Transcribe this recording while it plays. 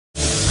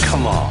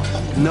come on.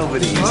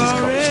 Nobody uses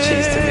cottage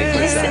cheese to make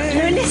lasagna.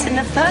 No, listen,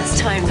 the first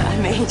time that I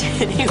made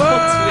it, it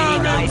was really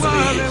nice.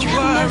 You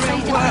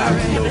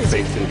have No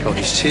faith in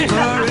cottage cheese.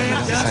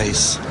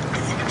 Face.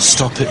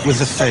 Stop it with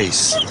the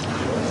face.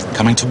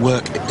 Coming to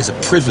work is a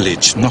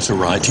privilege, not a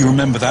right. You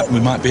remember that? We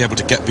might be able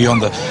to get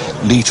beyond the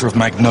litre of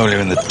magnolia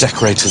and the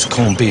decorator's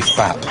corned beef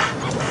bap.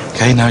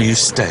 Okay, now you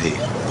stay.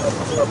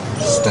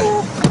 Stay.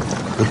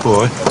 Good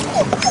boy.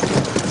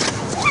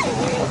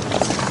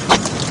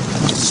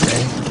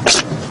 Stay.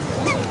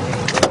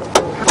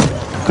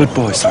 Good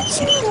boy,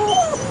 Samson.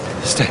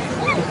 Stay.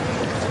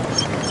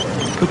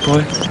 Good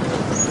boy.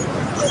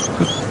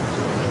 Good.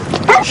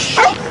 Shh.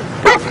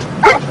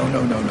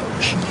 No.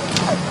 Shh.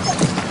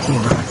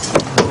 All right.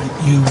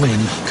 You win.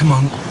 Come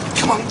on.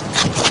 Come on,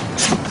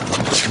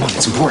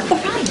 it's important. All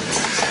right.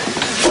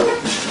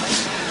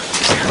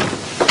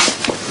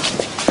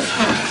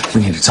 We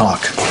need to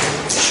talk.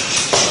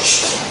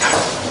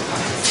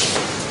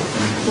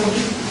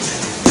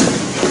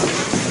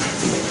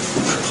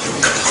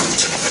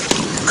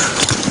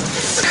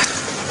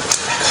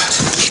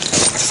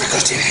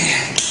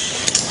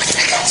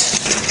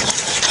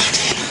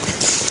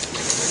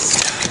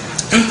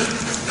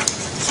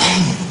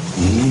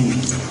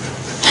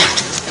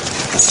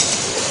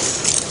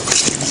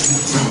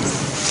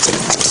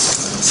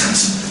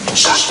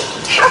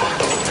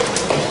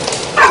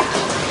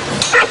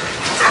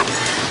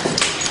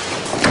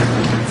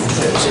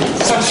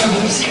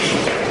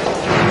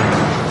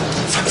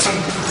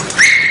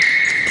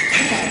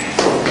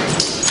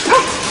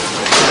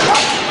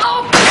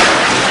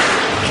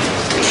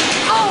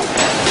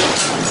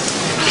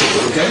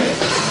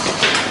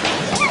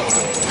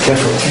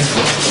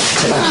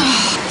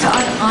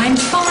 I'm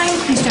fine.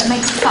 Please don't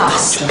make a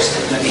fuss.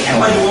 Just let me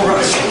help. Are you all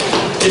right?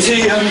 Did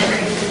he,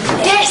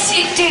 Yes,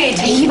 it did.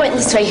 He went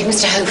this way,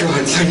 Mr. Holby.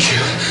 Right, thank you.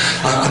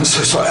 I'm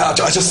so sorry. I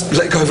just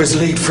let go of his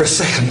lead for a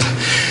second.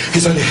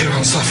 He's only here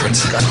on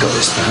sufferance. I've got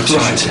this, perhaps.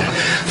 Right.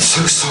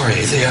 So sorry.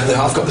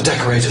 I've got the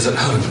decorators at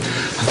home.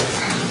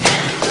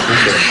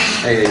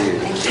 Hey.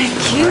 Thank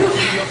you.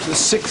 To the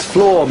 6th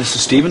floor, Mr.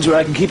 Stevens, where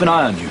I can keep an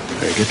eye on you.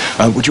 Very good.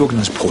 Would you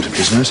organise porter,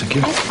 please, nurse? Thank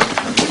you.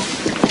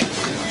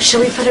 Shall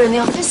we put her in the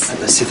office?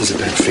 Let's see if there's a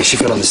bed free. She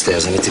fell on the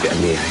stairs. I need to get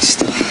her knee iced.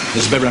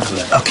 There's a bed round for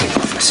that. Okay,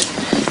 officer.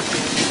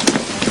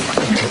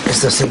 Okay, is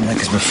there something like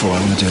this before?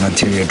 I'm going to do an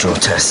anterior draw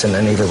test, and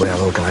then either way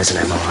I'll organise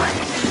an MRI.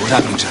 What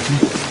happened exactly?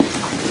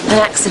 An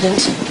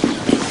accident.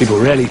 People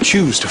rarely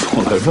choose to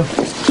fall over.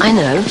 I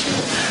know.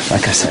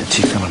 Like I said,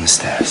 she fell on the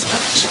stairs.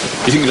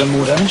 You think you've done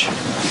more damage?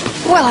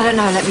 Well, I don't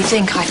know. Let me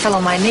think. I fell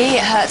on my knee.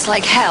 It hurts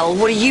like hell.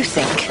 What do you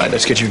think? Right,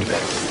 let's get you into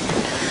bed.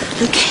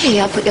 Okay,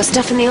 I'll put your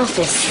stuff in the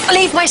office.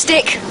 Leave my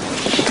stick.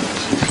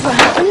 What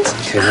happened?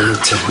 Okay, I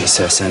need to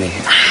assess any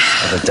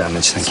other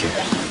damage, thank you.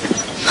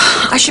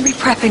 I should be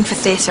prepping for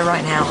theatre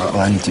right now. Well,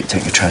 I need to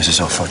take your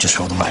trousers off. I'll just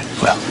roll them out.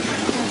 Well,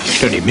 you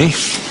don't need me.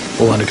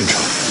 All under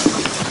control.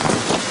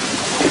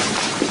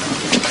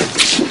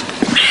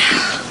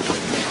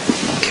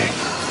 Okay.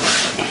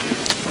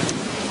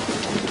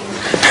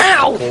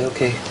 Ow!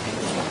 Okay.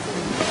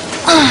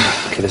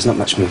 Okay, there's not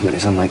much movement.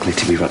 It's unlikely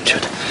to be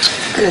ruptured.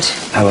 Good.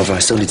 However, I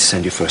still need to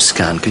send you for a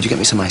scan. Could you get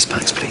me some ice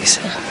packs, please?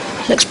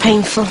 Looks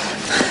painful.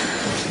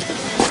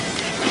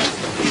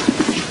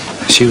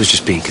 She was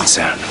just being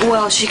concerned.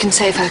 Well, she can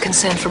save her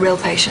concern for real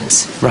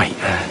patients. Right.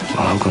 Well,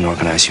 I'll go and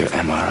organise your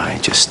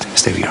MRI. Just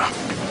stay where you are.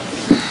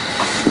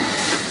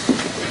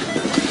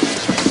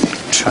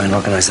 Try and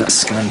organise that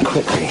scan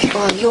quickly.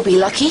 Well, you'll be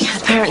lucky.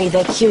 Apparently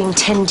they're queuing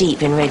 10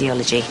 deep in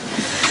radiology.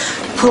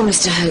 Poor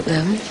Mr. Hope,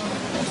 though.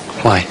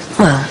 Why?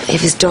 Well,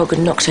 if his dog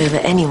had knocked over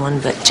anyone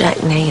but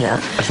Jack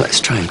Naylor... Let's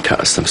try and cut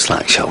us some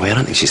slack, shall we? I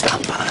don't think she's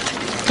that bad.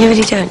 You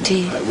really don't, do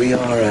you? We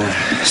are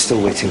still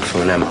waiting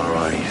for an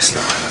MRI. Yes, no,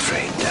 I'm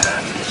afraid.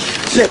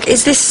 Look,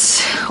 is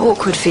this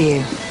awkward for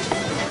you?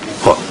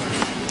 What?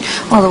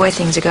 Well, the way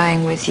things are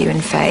going with you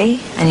and Faye,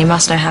 and you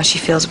must know how she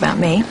feels about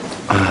me.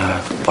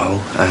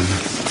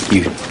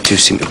 You do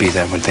seem to be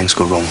there when things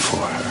go wrong for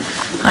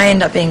her. I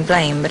end up being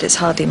blamed, but it's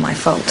hardly my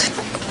fault.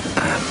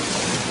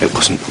 It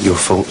wasn't your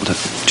fault that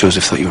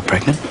Joseph thought you were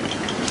pregnant?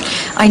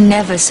 I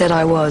never said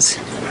I was.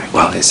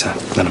 Well, it's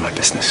none of my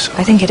business.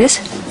 I think it is.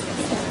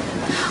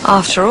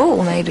 After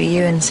all, maybe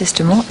you and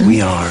Sister Morton...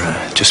 We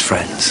are just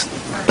friends.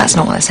 That's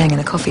not what they're saying in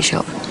the coffee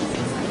shop.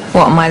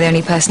 What, am I the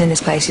only person in this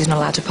place who's not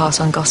allowed to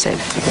pass on gossip?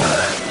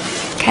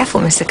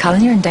 Careful, Mr.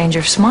 Cullen, you're in danger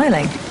of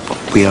smiling.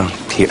 But we are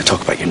here to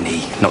talk about your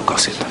knee, not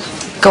gossip.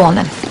 Go on,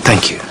 then.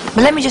 Thank you.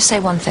 But let me just say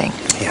one thing.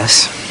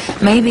 Yes?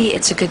 Maybe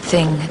it's a good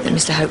thing that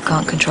Mr. Hope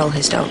can't control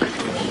his dog.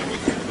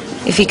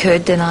 If he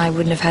could, then I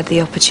wouldn't have had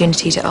the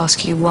opportunity to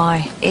ask you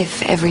why,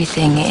 if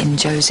everything in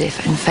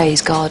Joseph and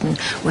Faye's garden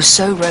was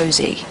so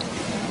rosy,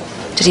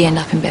 did he end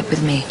up in bed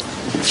with me?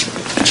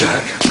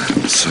 Jack,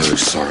 I'm so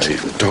sorry.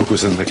 The dog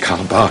was in the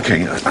car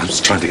barking. I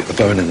was trying to get the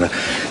bone and the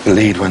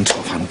lead went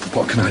off.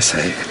 What can I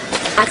say?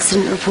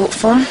 Accident report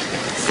form.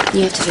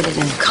 You have to fill it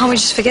in. Can't we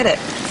just forget it?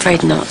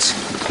 Afraid not.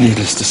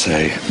 Needless to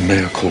say,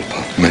 mea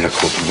culpa, mea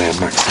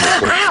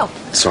maxima. Ow!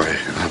 Sorry,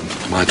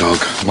 my dog,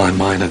 my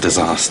minor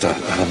disaster.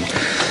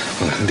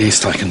 Well, the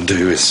least I can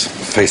do is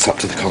face up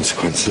to the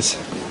consequences.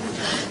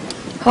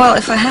 Well,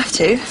 if I have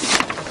to.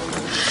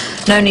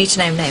 No need to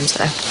name names,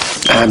 though.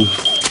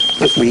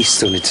 Look, we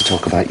still need to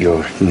talk about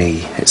your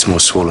knee. It's more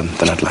swollen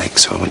than I'd like,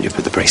 so I want you to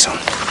put the brace on.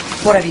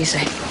 Whatever you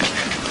say.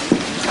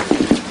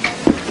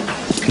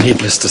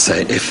 Needless to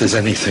say, if there's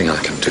anything I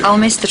can do... I'll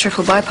miss the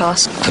triple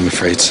bypass. I'm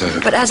afraid so.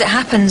 But as it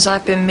happens,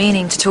 I've been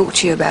meaning to talk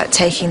to you about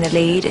taking the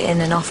lead in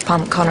an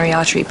off-pump coronary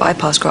artery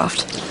bypass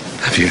graft.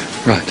 Have you?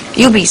 Right.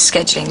 You'll be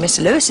scheduling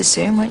Mr. Lewis's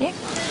soon, won't you?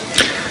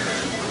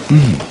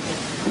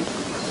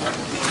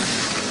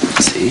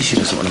 See, she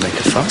doesn't want to make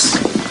a fuss.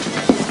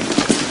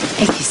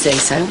 If you say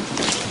so.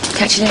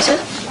 Catch you later?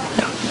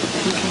 No.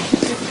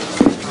 Okay.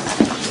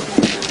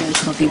 No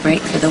coffee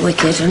break for the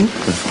wicked, and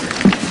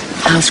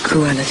how's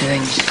Cruella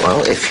doing?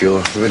 Well, if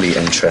you're really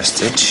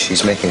interested,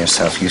 she's making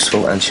herself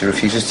useful and she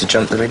refuses to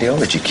jump the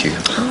radiology queue.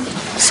 Oh,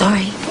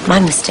 sorry. My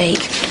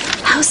mistake.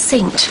 How's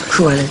Saint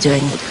Cruella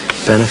doing?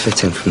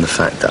 Benefiting from the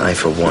fact that I,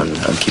 for one,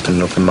 am keeping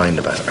an open mind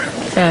about her.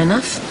 Fair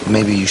enough.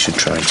 Maybe you should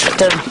try to.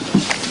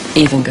 Don't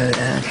even go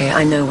there, okay?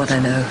 I know what I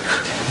know.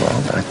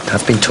 Well, I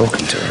have been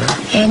talking to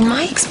her. In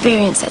my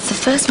experience, that's the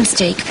first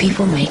mistake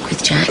people make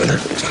with Jack.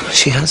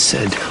 She has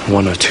said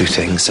one or two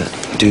things that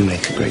do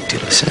make a great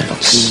deal of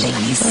sense.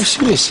 Please. Oh,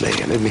 seriously,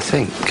 it made me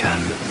think.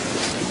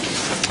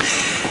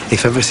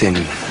 If everything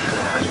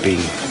had been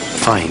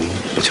fine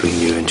between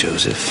you and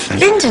Joseph...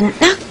 Lyndon,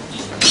 now,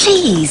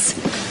 please.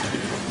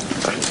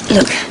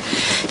 Look,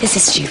 this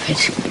is stupid.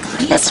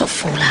 Let's not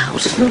fall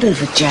out. Not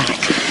over Jack.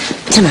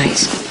 Tonight,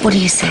 what do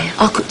you say?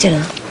 I'll cook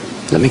dinner.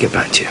 Let me get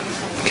back to you,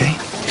 okay?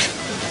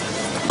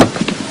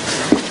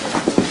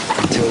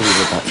 Until you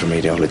get back from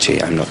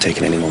radiology, I'm not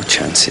taking any more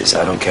chances.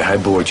 I don't care how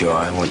bored you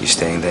are, I want you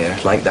staying there,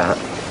 like that,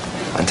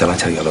 until I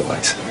tell you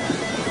otherwise.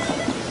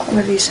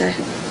 Whatever you say.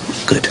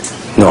 Good.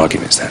 No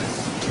arguments then.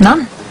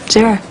 None.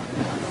 Zero.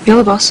 You're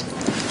the boss.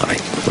 I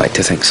like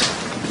to think so.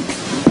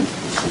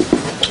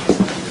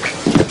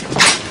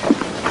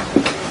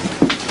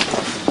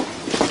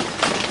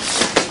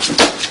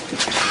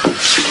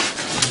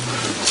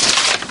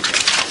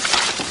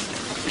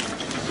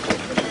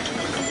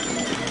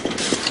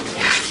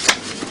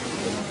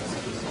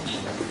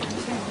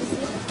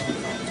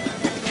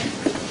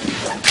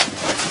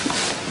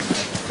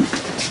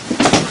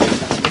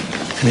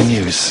 Any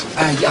news?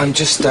 I'm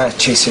just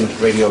chasing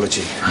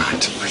radiology.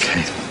 Right,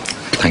 okay.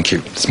 Thank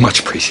you. It's much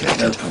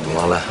appreciated.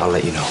 Well, I'll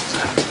let you know.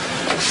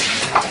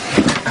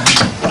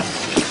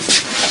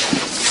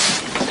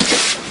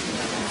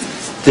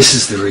 This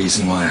is the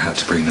reason why I had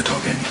to bring the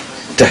dog in.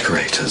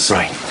 Decorators.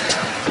 Right.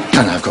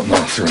 And I've got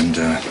Martha and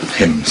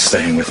him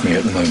staying with me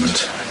at the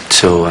moment.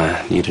 So,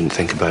 you didn't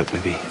think about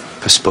maybe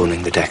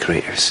postponing the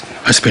decorators?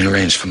 It's been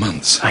arranged for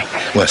months. Right.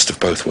 Worst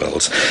of both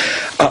worlds.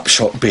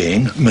 Upshot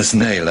being, Ms.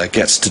 Naylor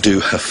gets to do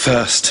her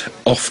first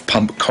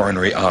off-pump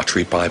coronary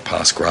artery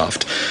bypass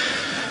graft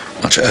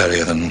much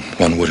earlier than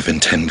one would have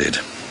intended.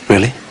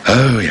 Really?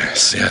 Oh,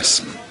 yes,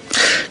 yes.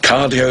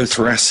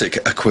 Cardiothoracic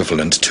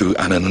equivalent to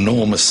an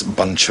enormous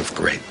bunch of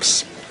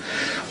grapes.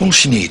 All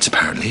she needs,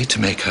 apparently, to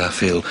make her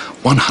feel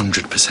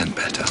 100%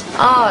 better.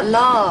 Ah, at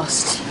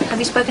last. Have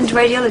you spoken to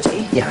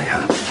radiology? Yeah, I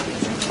have.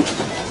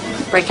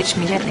 Break it to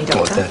me gently,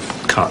 Well, Doctor.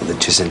 the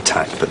cartilage is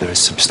intact, but there is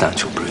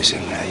substantial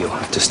bruising. You'll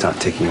have to start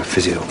taking your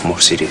physio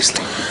more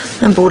seriously.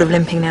 I'm bored of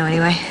limping now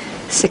anyway.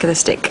 Sick of the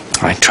stick.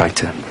 I tried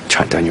to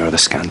track down your other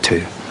scan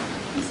too.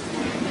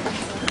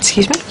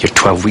 Excuse me? Your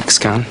 12-week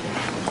scan,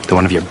 the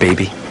one of your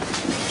baby.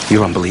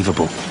 You're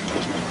unbelievable.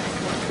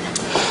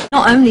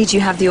 Not only do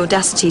you have the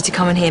audacity to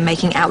come in here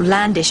making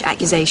outlandish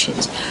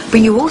accusations, but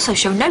you also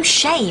show no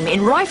shame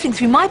in rifling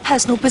through my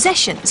personal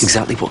possessions.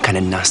 Exactly what kind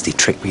of nasty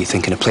trick were you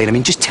thinking of playing? I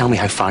mean, just tell me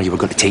how far you were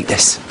going to take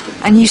this.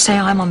 And you say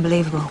I'm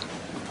unbelievable.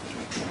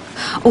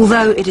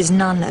 Although it is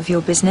none of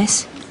your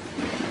business,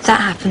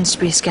 that happens to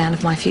be a scan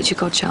of my future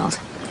godchild.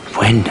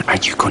 When are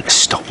you going to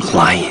stop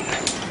lying?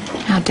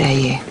 How dare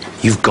you?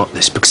 You've got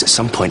this because at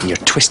some point in your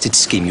twisted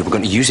scheme you were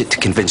going to use it to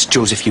convince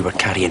Joseph you were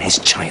carrying his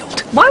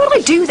child. Why would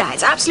I do that?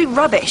 It's absolute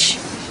rubbish.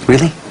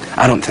 Really?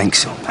 I don't think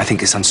so. I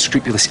think it's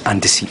unscrupulous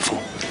and deceitful.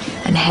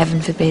 And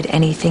heaven forbid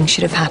anything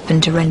should have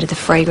happened to render the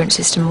fragrant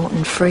Sister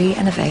Morton free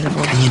and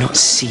available. Can you not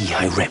see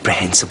how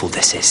reprehensible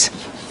this is?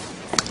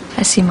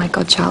 I see my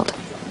godchild.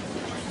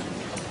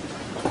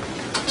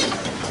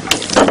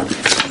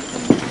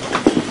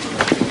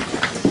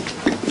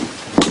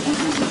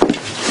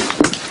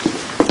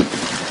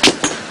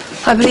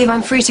 I believe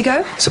I'm free to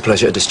go. It's a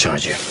pleasure to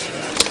discharge you.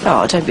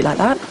 Oh, don't be like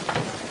that.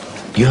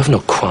 You have no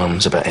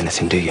qualms about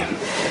anything, do you?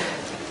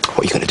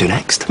 What are you going to do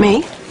next?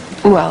 Me?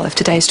 Well, if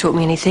today's taught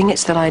me anything,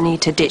 it's that I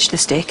need to ditch the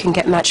stick and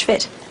get match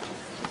fit.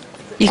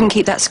 You can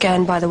keep that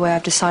scan, by the way.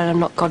 I've decided I'm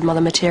not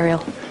godmother material.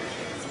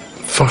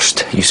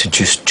 First, you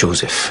seduce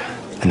Joseph,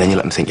 and then you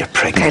let him think you're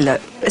pregnant. Okay,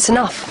 look, it's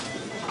enough.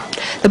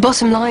 The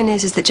bottom line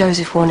is that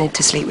Joseph wanted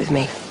to sleep with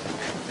me.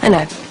 I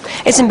know.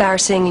 It's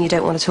embarrassing and you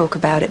don't want to talk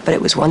about it, but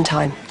it was one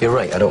time. You're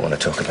right, I don't want to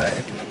talk about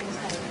it.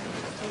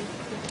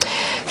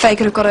 Faye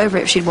could have got over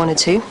it if she'd wanted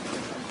to.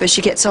 But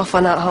she gets off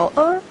on that whole,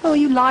 oh,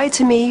 you lied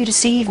to me, you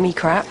deceived me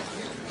crap.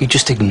 You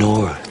just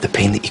ignore the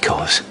pain that you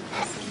cause.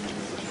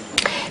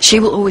 She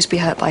will always be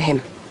hurt by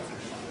him.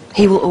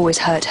 He will always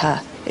hurt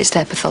her. It's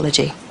their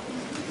pathology.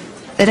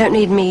 They don't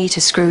need me to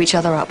screw each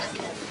other up.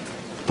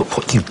 But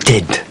what you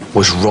did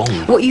was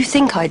wrong. What you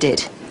think I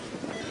did?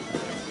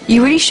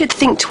 You really should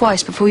think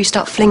twice before you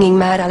start flinging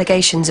mad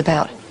allegations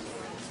about.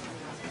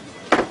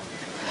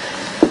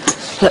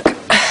 Look,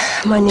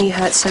 my knee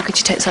hurts, so could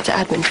you take this up to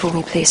admin for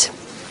me, please?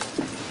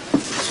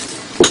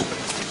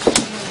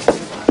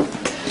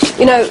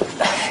 You know,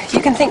 you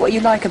can think what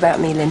you like about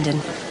me, Lyndon,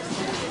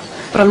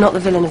 but I'm not the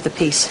villain of the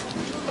piece.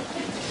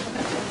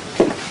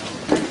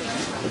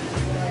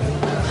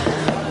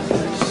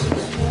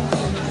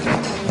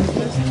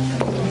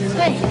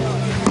 Hey,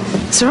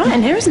 it's all right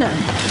in here, isn't it?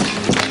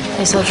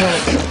 It's all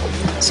drink.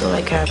 That's all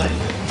I care about.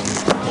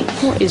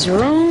 What is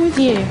wrong with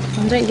you?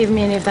 And don't give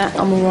me any of that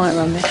I'm all right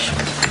rubbish.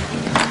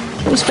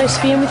 We're supposed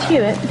to be in with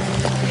Hewitt.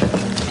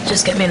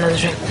 Just get me another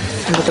drink.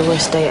 It'll be the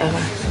worst day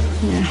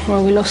ever. Yeah,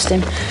 well, we lost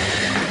him.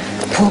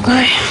 Poor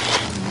guy.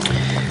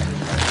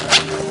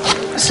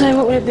 So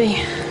what would it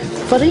be?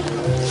 Body?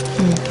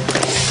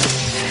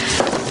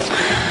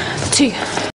 2.